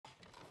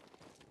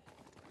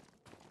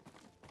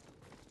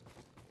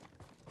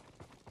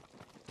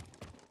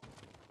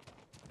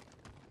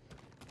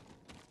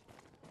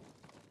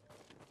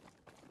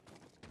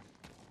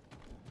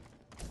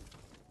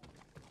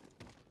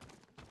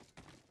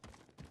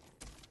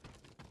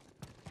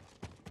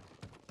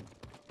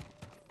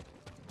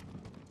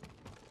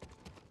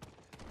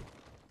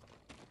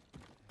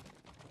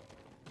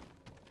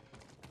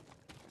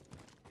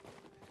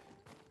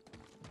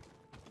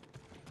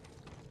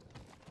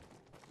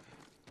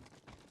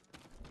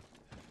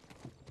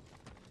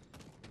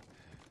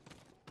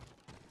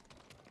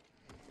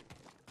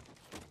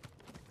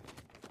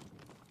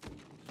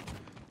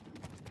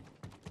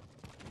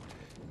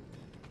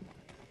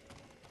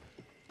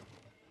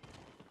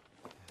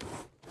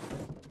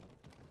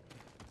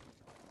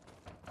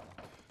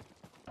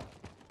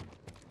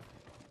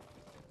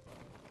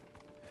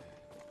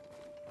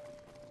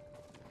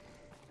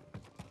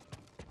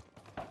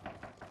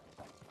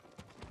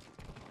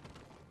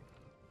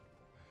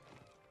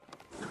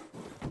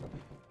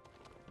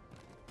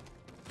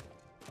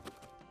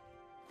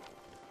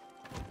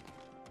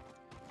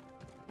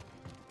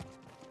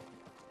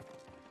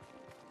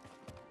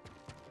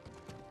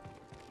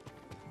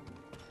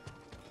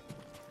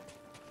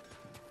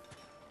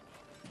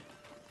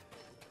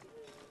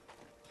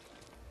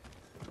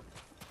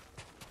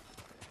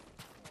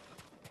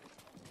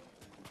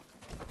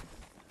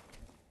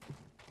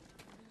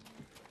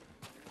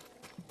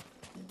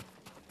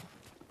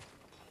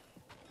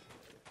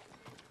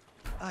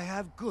I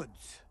have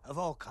goods of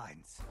all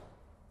kinds.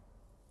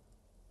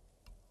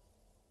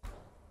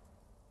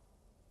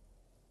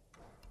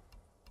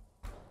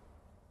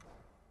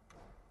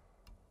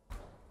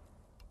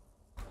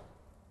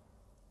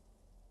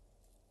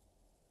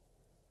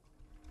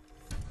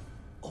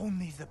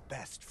 Only the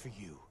best for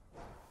you.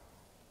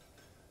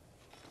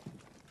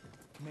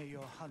 May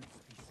your hunts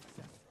be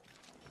successful.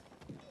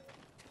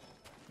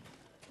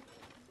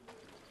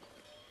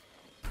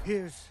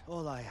 Here's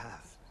all I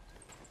have.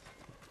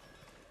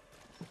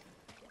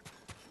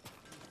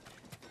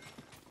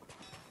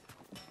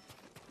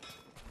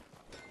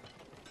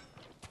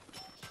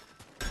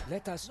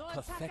 Let us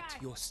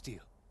perfect your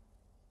steel.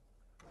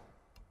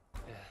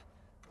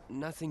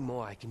 Nothing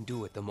more I can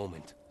do at the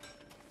moment.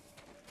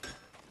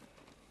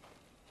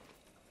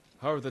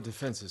 How are the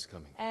defenses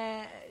coming?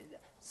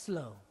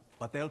 Slow.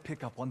 But they'll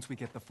pick up once we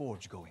get the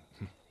forge going.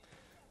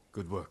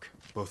 Good work,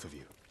 both of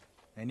you.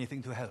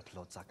 Anything to help,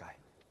 Lord Sakai.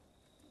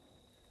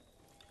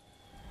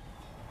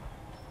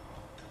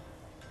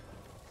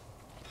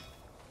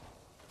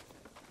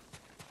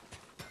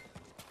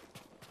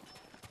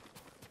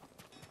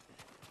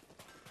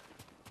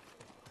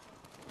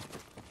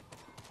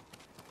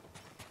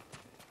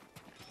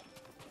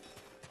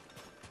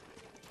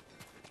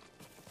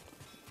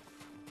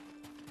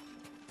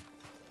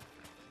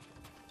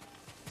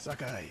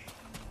 Sakai,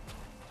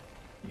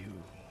 you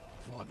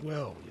fought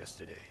well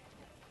yesterday.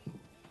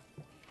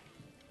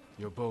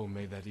 Your bow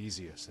made that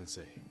easier,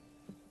 Sensei.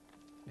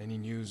 Any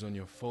news on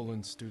your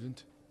fallen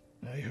student?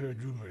 I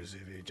heard rumors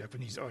of a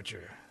Japanese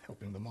archer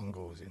helping the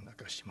Mongols in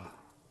Nakashima.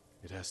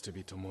 It has to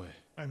be Tomoe.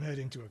 I'm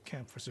heading to a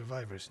camp for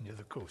survivors near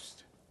the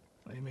coast.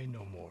 I may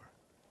know more.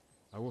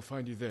 I will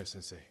find you there,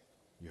 Sensei.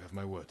 You have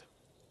my word.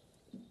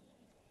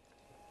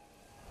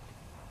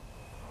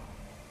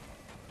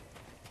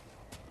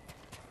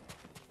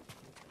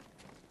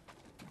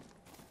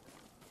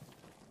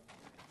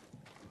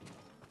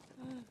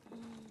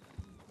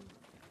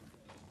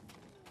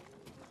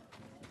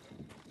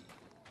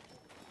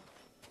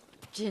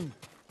 Jin.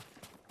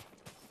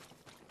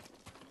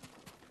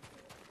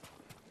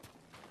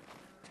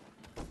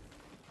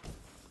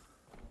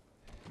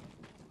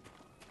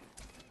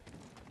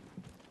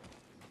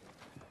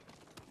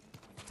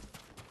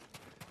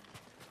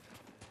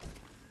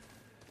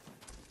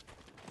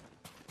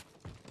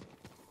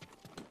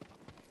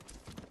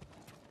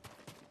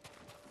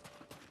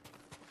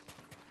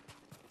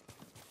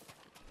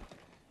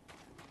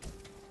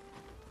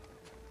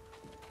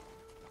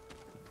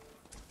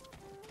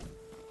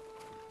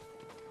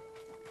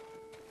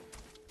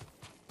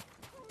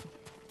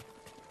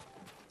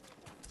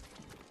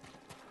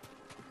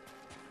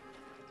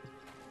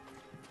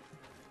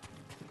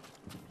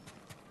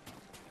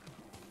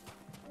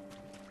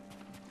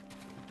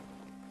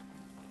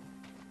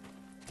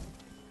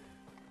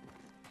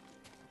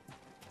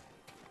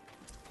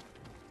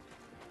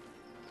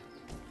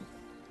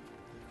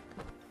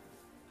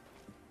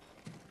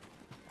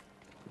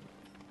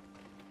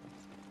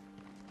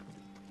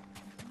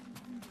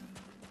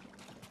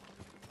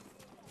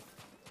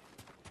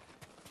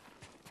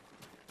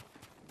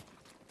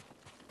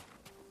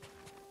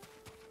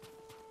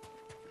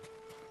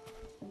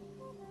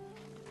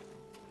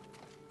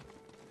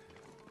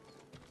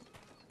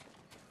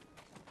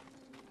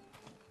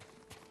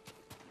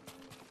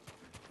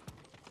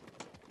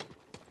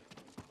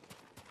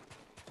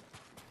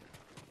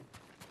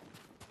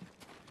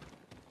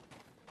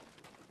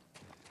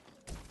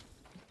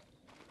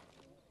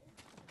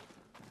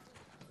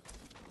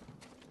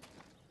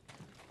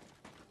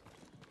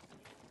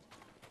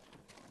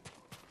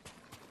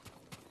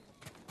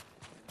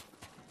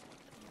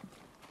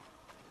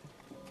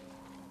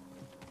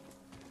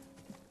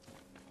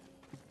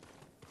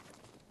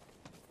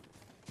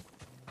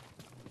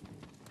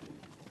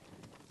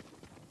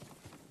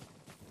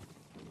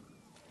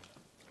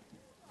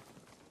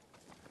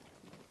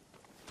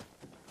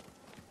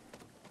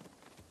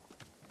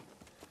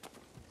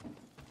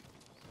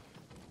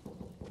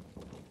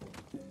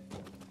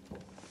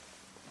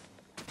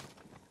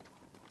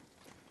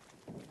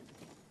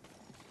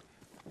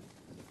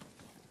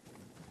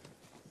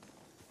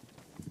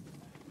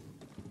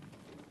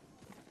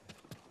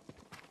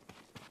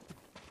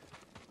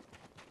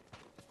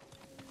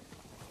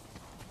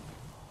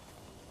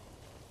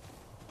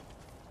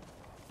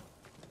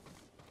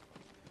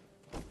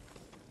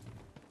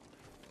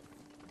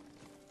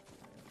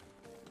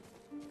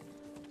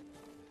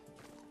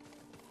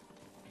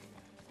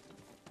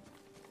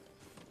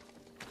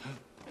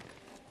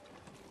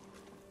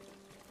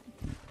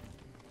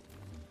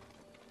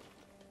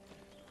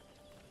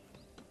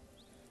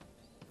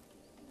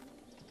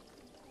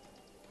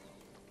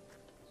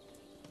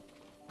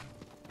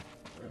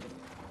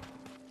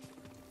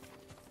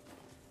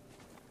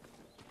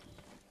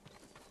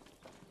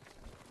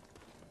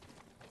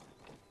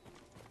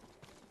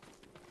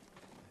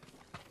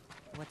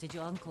 What did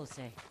your uncle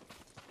say?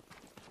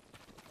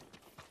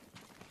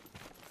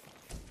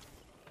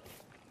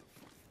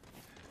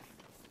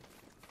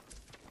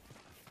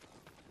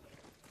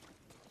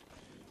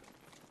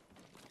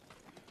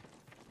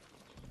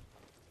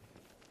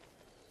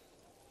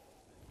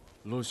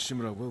 Lord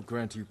Shimura will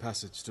grant you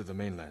passage to the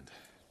mainland,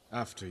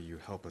 after you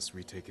help us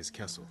retake his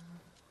castle.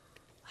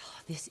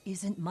 This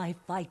isn't my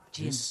fight,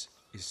 Jin. This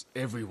is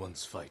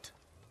everyone's fight.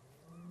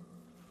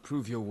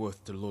 Prove your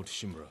worth to Lord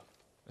Shimura,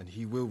 and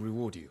he will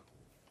reward you.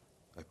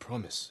 I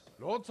promise.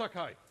 Lord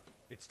Sakai,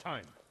 it's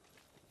time.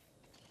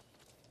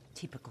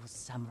 Typical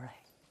samurai.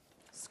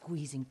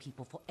 Squeezing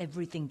people for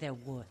everything they're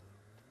worth.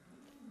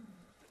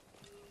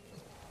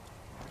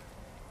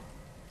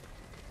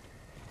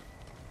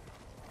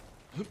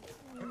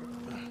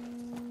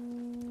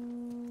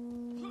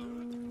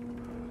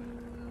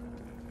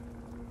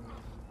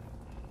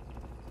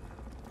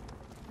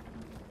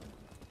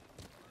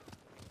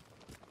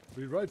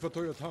 We ride for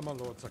Toyotama,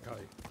 Lord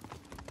Sakai.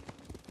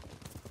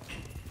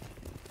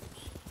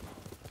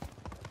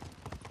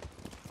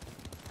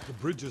 The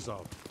bridge is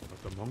up,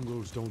 but the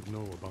Mongols don't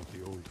know about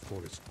the old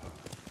forest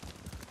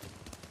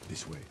path.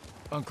 This way.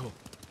 Uncle,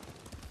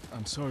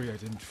 I'm sorry I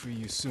didn't free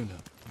you sooner.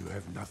 You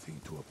have nothing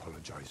to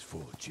apologize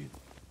for, Jin.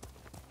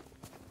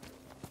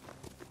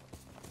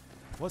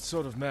 What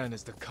sort of man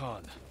is the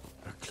Khan?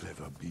 A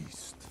clever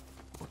beast,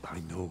 but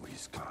I know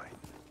his kind.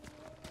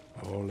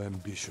 All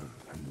ambition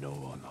and no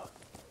honor.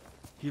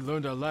 He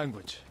learned our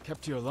language,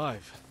 kept you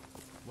alive.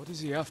 What is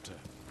he after?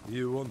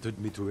 He wanted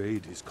me to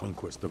aid his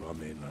conquest of our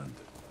mainland.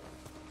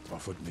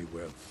 Offered me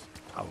wealth,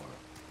 power,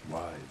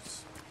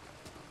 wives.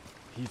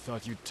 He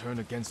thought you'd turn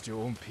against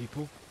your own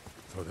people?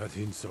 For that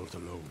insult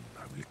alone,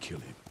 I will kill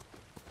him.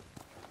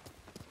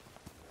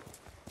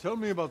 Tell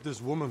me about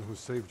this woman who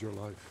saved your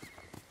life.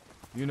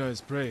 Yuna is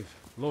brave,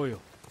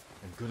 loyal,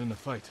 and good in a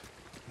fight.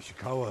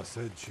 Ishikawa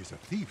said she's a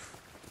thief.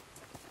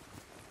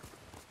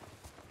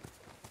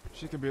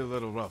 She can be a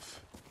little rough,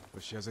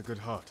 but she has a good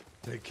heart.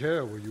 Take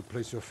care where you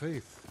place your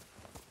faith.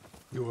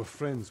 You were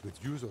friends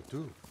with Yuzo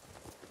too.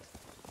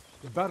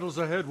 The battles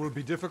ahead will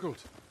be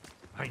difficult.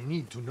 I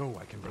need to know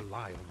I can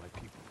rely on my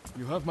people.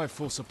 You have my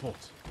full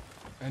support.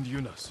 And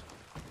Yuna's.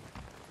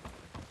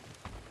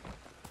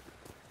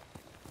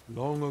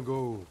 Long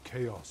ago,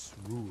 chaos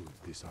ruled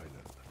this island.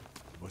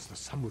 It was the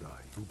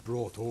samurai who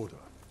brought order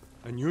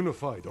and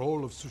unified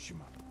all of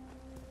Tsushima.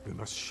 We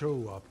must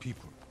show our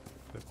people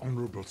that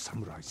honorable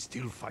samurai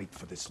still fight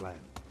for this land.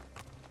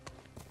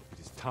 It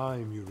is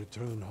time you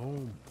return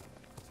home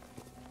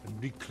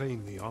and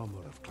reclaim the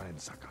armor of Clan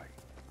Sakai.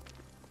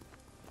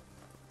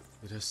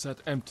 It has sat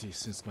empty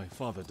since my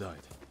father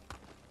died.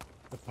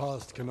 The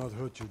past cannot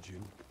hurt you,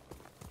 Jin.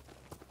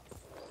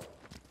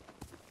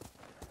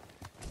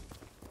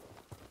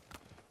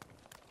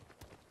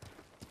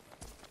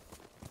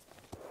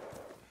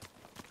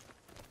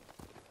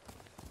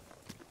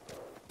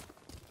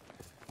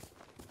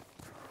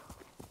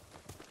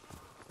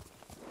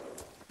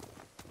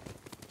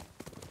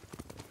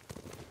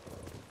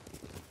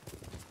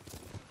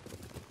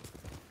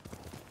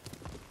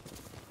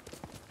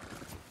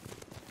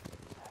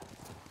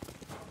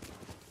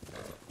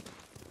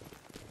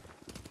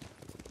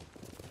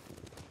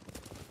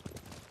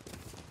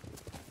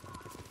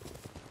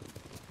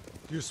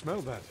 Do you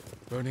smell that?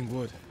 Burning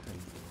wood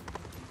and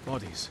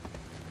bodies.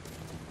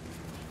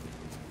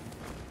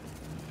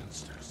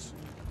 Monsters.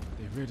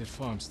 They raided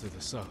farms to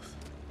the south.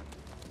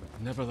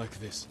 But never like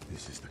this.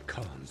 This is the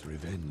Khan's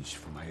revenge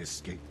for my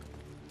escape.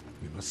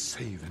 We must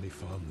save any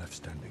farm left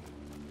standing.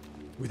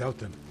 Without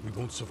them, we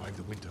won't survive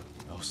the winter.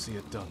 I'll see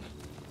it done.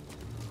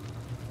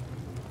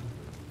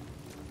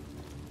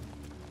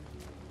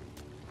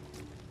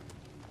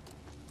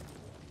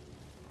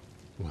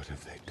 What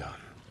have they done?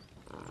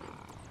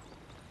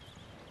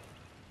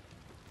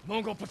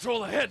 Mongol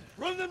patrol ahead!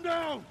 Run them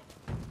down!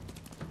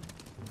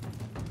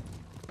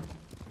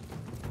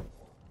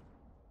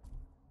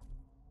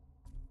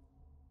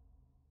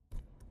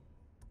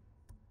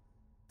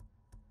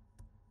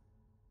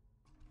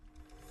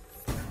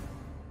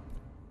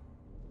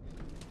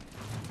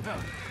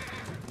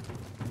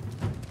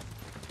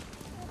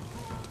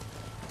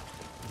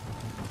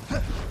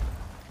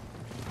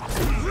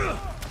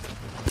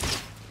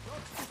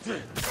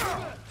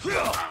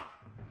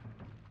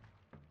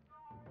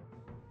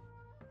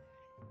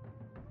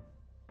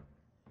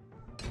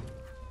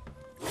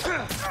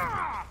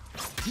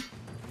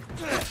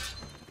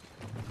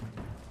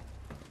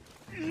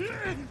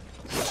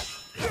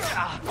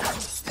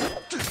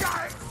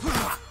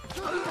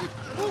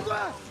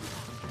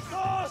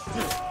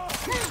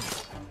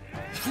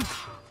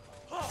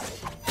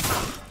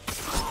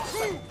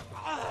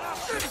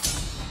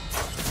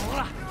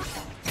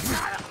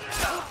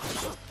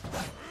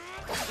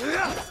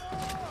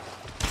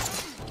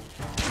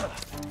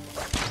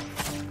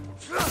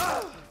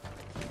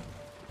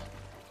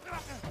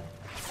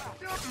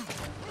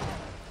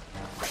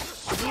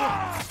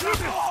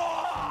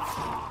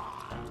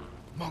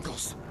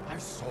 Mongols! I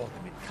saw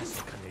them in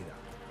Casa Caneda.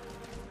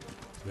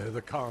 They're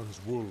the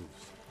Khan's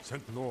wolves,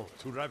 sent north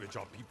to ravage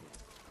our people.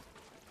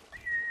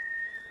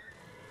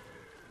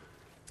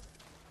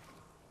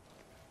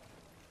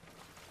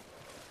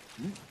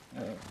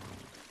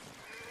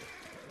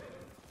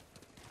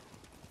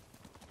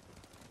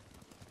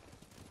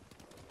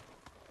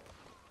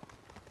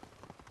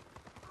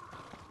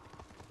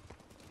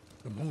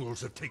 The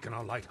Mongols have taken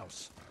our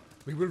lighthouse.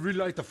 We will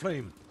relight the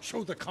flame.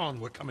 Show the Khan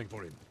we're coming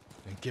for him.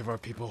 And give our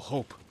people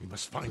hope. We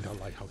must find our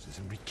lighthouses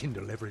and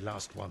rekindle every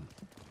last one.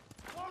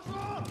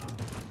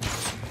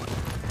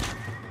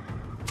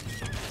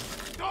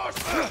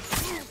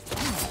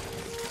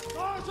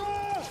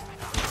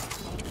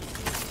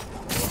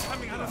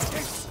 Coming out of the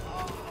gates!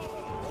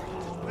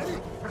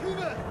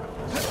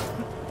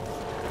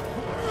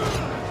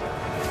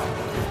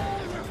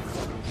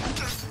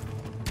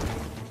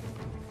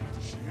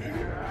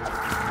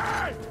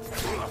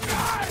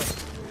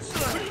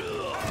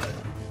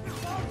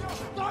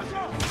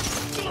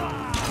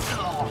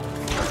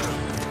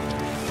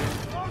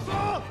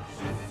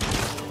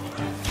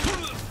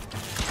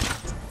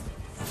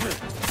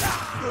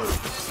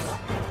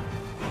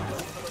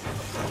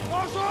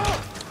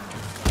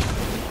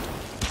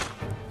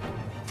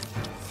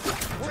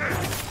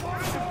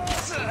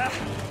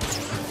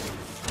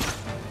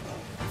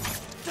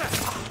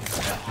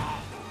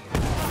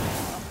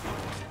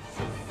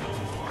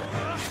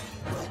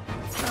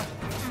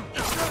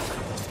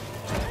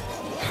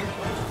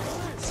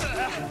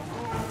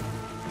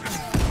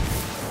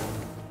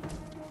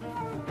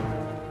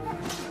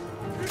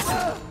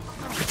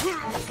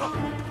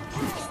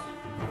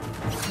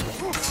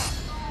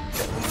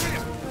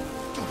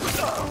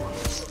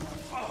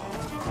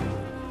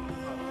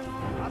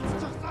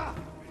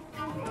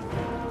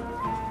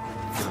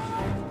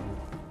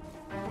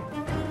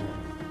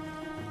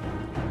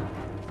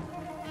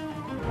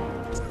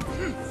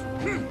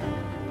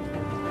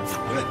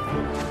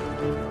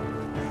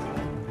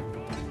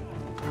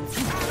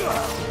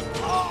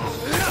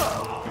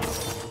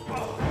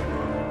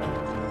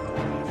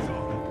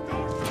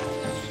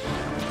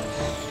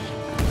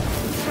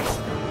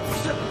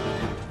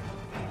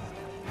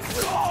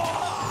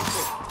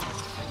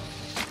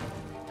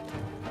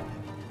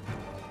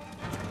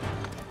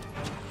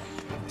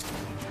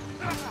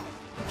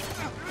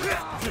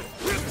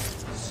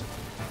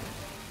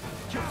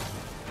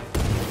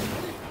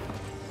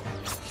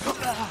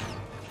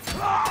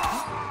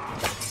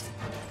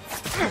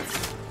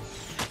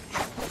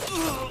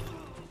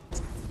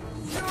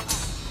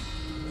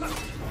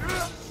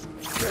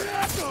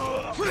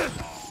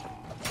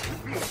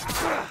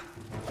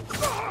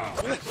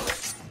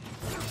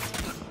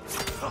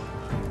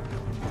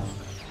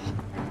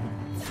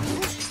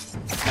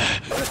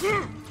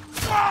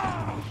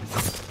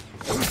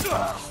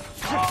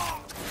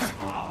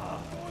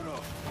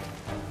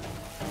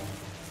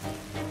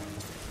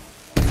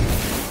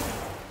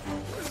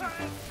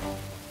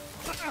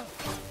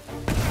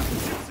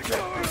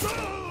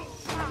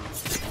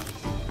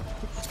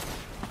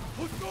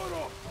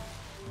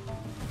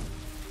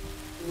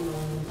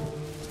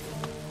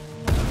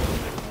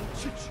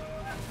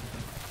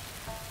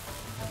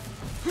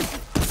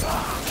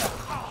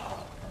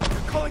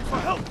 Calling for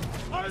help!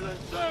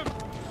 Silence them!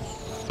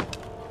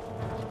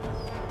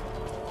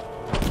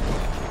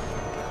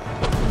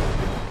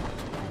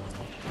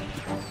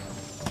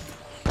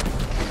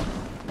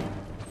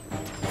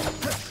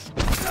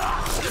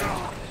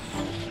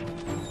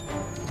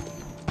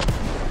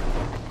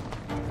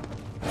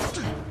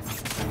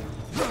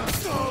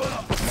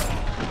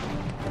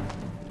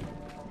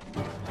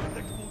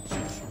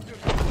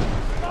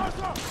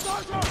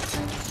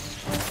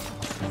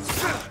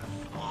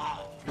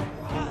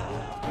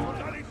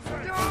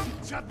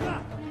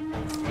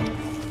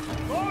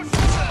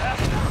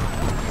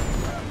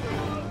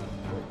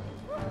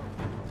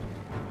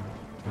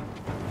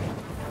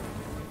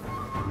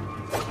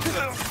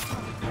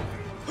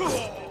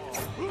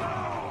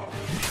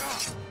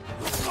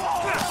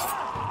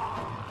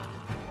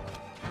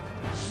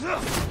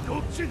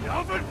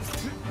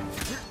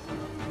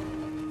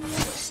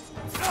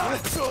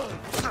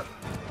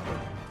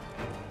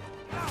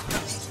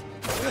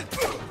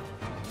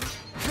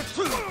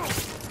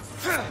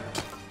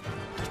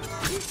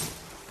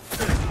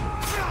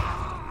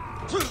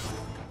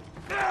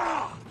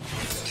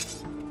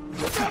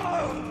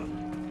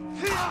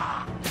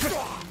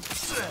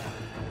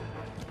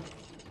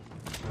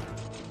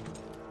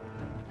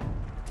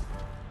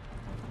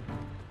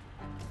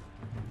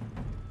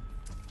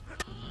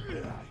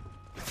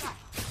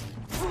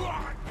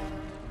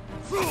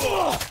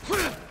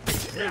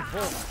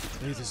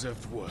 They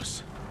deserved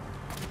worse.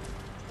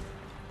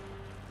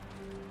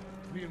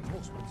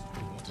 Reinforcements.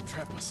 They want to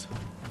trap us.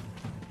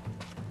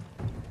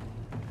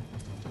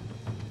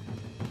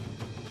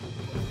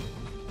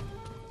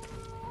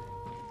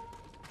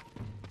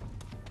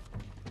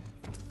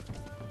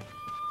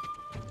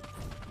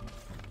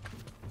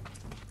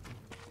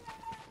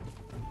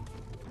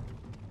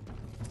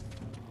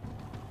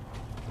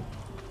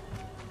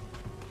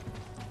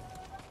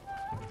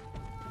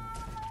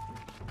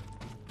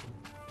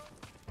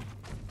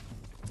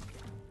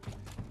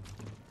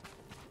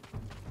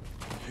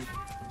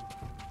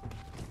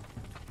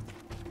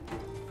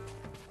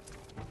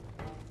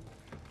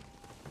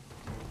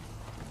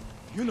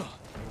 Yuna!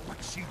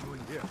 What's she doing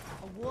here?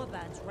 A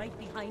warband's right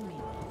behind me.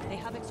 They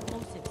have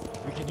explosives.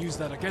 We can use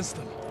that against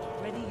them.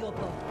 Ready your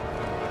bow.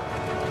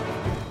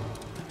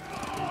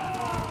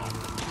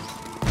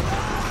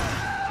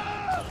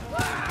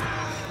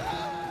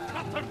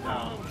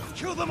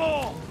 them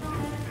all!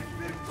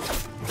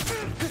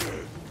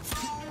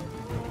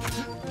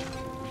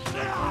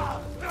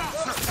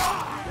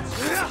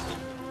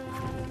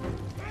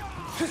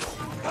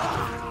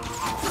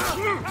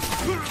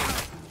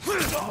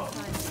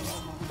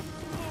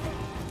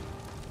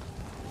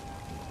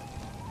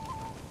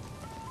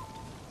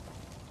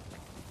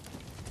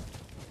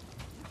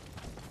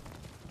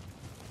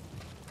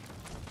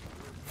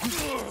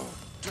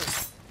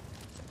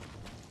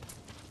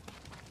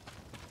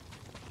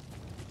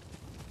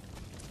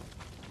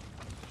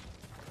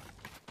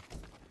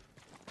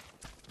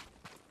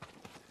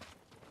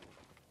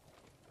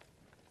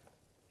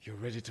 You're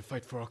ready to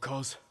fight for our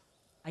cause?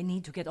 I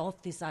need to get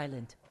off this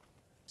island.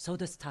 So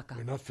does Taka.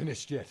 We're not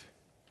finished yet.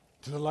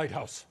 To the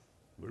lighthouse.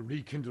 We'll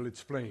rekindle its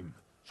flame.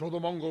 Show the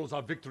Mongols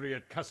our victory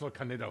at Castle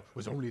Kaneda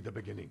was only the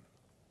beginning.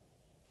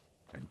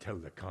 And tell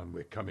the Khan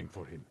we're coming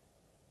for him.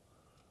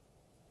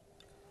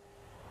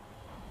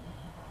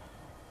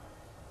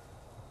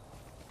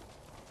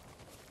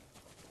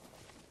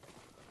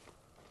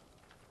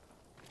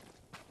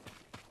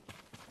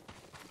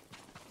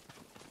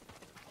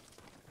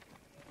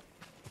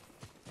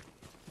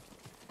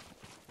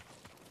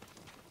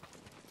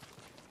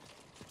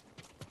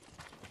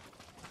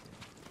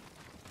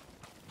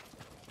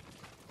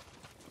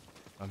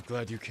 I'm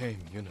glad you came,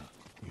 Yuna.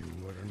 You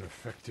were an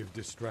effective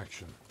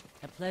distraction.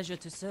 A pleasure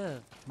to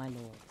serve, my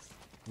lords.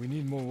 We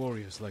need more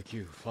warriors like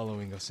you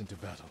following us into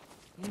battle.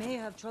 You may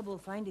have trouble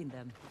finding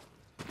them.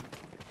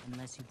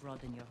 Unless you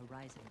broaden your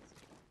horizons.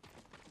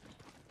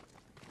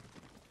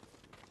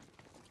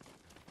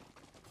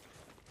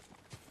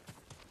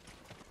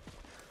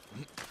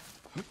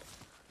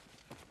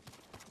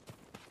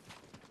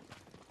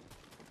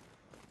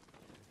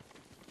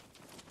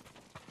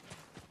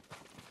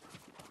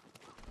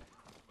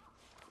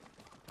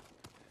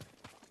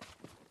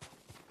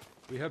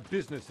 We have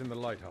business in the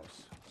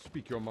lighthouse.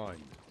 Speak your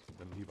mind,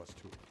 then leave us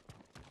to it.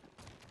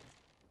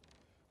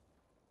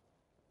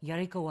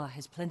 Yarikawa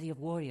has plenty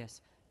of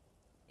warriors,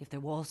 if their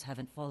walls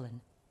haven't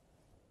fallen.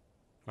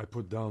 I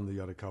put down the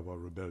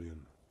Yarikawa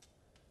rebellion.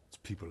 Its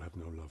people have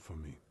no love for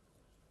me.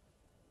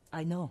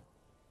 I know.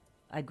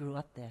 I grew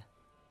up there.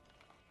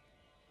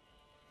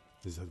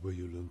 Is that where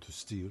you learned to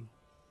steal?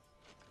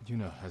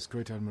 Yuna has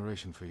great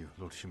admiration for you,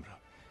 Lord Shimura.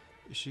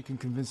 She can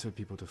convince her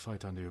people to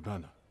fight under your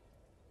banner.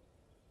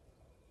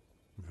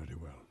 Very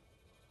well.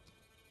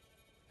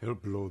 Help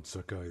Lord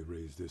Sakai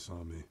raise this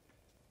army,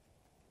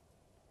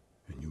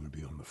 and you will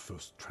be on the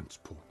first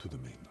transport to the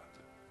mainland.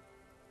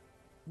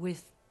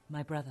 With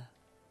my brother.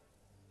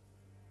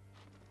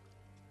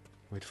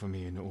 Wait for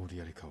me in Old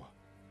Yarikawa.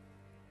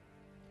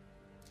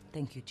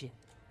 Thank you, Jin.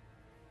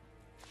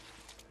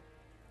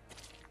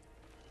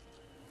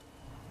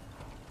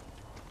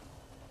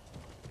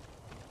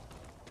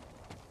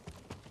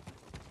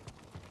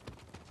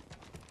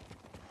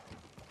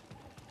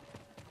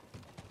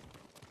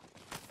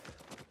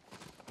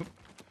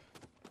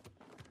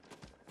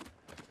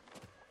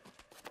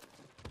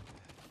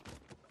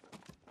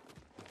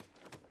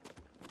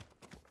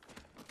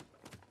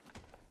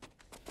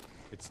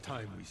 It's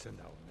time we send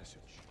our message.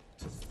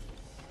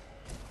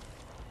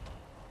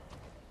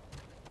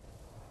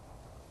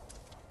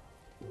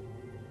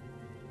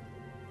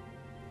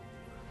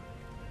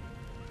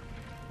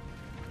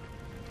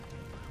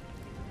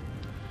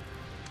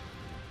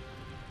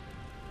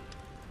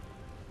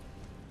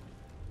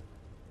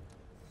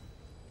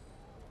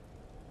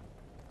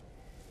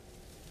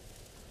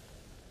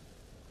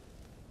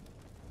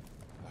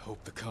 I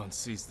hope the Khan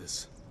sees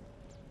this.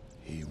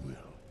 He will.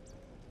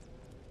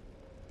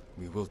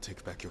 We will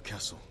take back your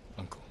castle,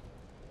 Uncle.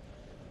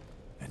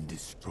 And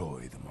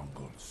destroy the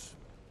Mongols.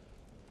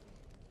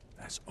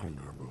 As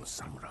honorable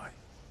samurai.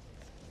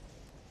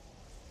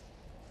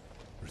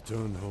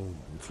 Return home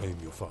and claim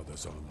your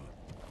father's honor.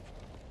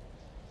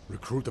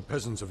 Recruit the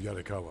peasants of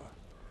Yarikawa.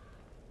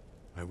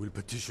 I will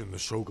petition the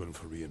Shogun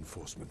for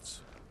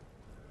reinforcements.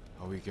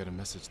 How we get a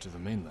message to the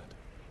mainland?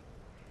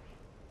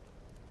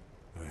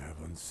 I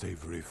have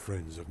unsavory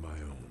friends of my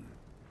own.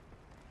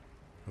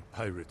 A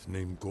pirate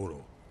named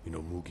Goro in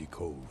Omugi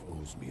Cove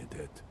owes me a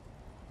debt.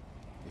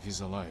 If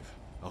he's alive,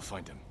 I'll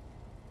find him.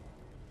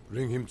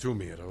 Bring him to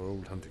me at our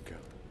old hunting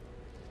camp.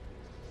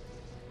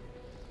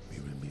 We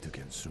will meet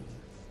again soon.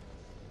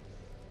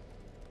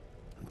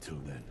 Until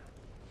then,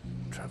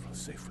 travel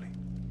safely.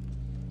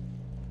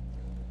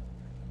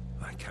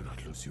 I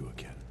cannot lose you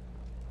again.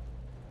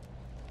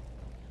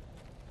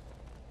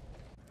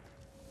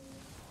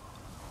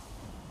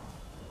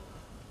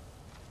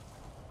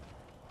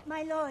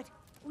 My lord,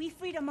 we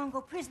freed a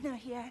Mongol prisoner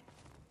here.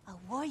 A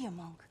warrior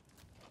monk.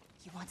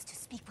 He wants to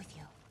speak with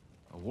you.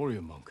 A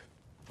warrior monk.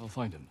 I'll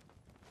find him.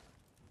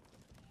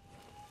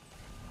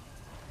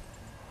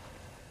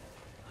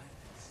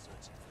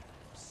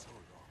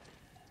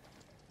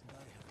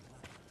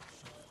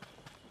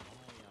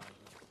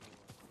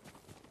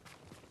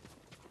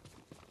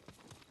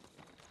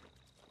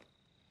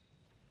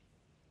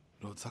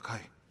 Lord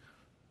Sakai,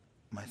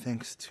 my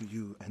thanks to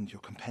you and your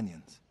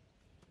companions.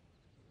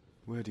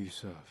 Where do you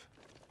serve?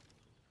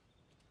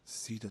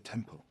 See the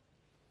temple.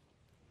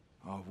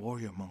 Our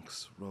warrior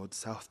monks rode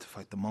south to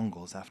fight the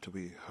Mongols after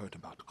we heard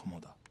about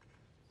Komoda.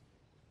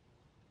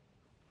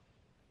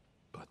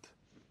 But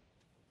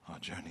our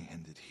journey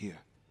ended here.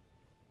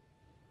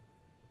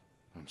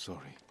 I'm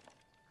sorry.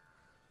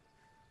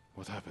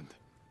 What happened?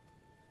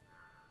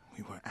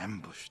 We were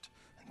ambushed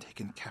and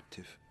taken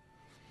captive,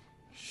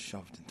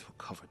 shoved into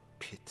a covered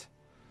pit.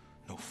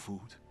 No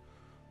food.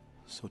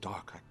 So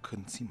dark I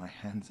couldn't see my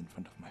hands in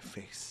front of my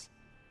face.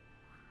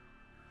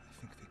 I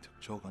think they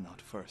took Jogon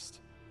out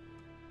first.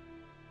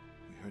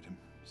 We heard him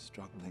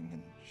struggling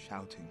and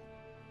shouting.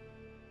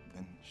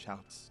 Then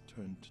shouts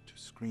turned to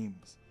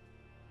screams.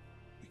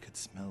 We could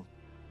smell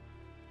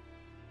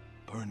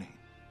burning.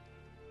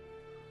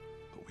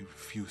 But we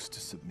refused to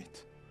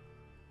submit.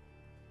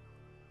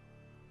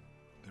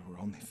 There were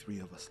only 3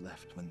 of us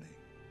left when they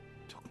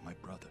took my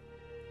brother,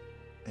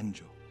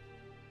 Enjo.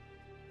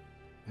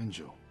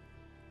 Enjo?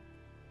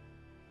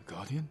 The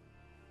Guardian?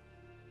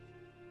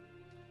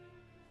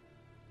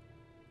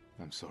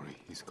 I'm sorry,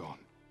 he's gone.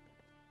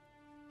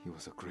 He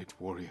was a great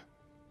warrior.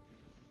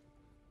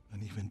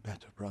 An even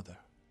better brother.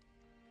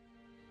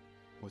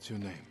 What's your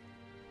name?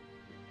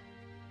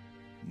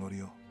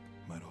 Norio,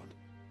 my lord.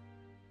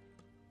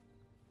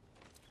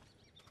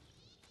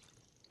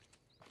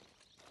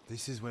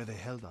 This is where they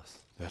held us.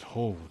 That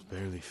hole would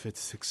barely fit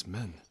 6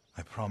 men.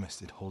 I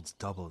promised it holds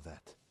double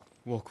that.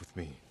 Walk with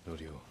me,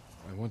 Norio.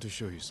 I want to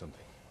show you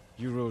something.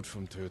 You rode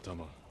from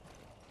Toyotama.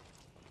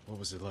 What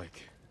was it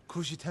like?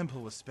 Kushi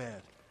Temple was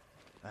spared,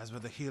 as were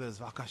the healers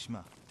of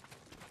Akashima.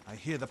 I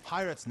hear the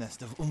pirate's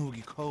nest of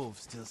Umugi Cove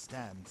still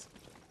stands.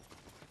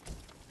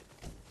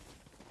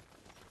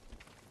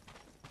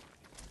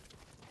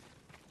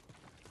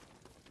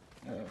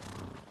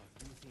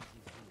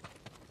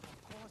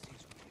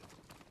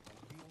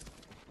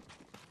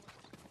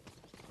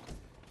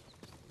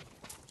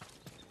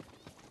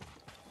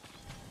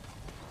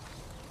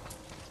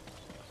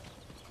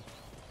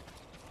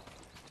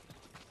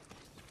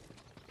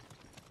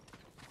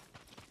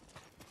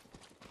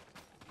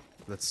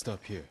 Let's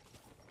stop here.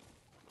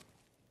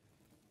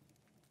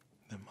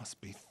 There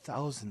must be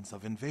thousands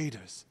of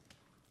invaders.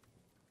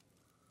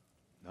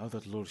 Now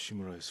that Lord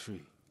Shimura is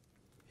free,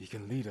 he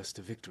can lead us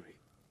to victory.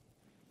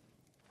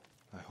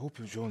 I hope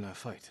you join our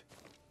fight.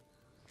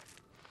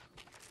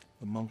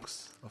 The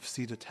monks of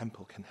Cedar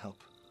Temple can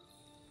help.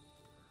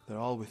 They're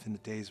all within a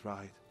day's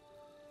ride.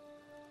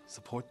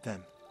 Support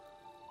them,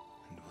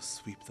 and we'll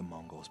sweep the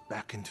Mongols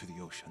back into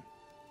the ocean.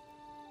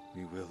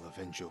 We will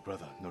avenge your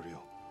brother, Norio.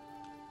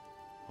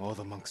 All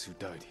the monks who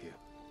died here.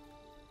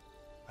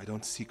 I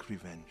don't seek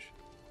revenge,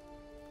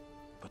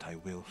 but I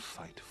will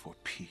fight for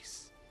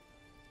peace.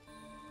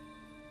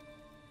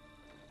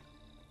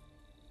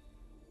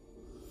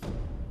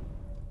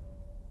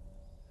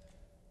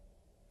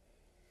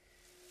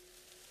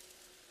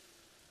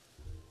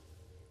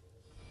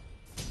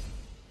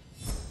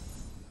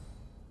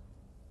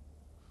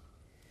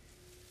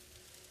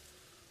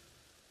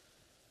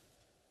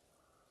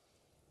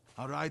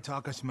 I'll ride to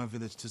Akashima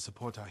village to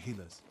support our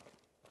healers.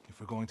 If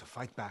we're going to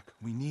fight back,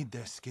 we need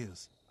their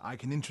skills. I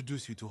can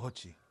introduce you to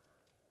Hochi.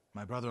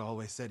 My brother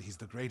always said he's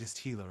the greatest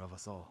healer of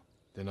us all.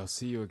 Then I'll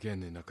see you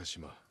again in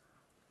Akashima.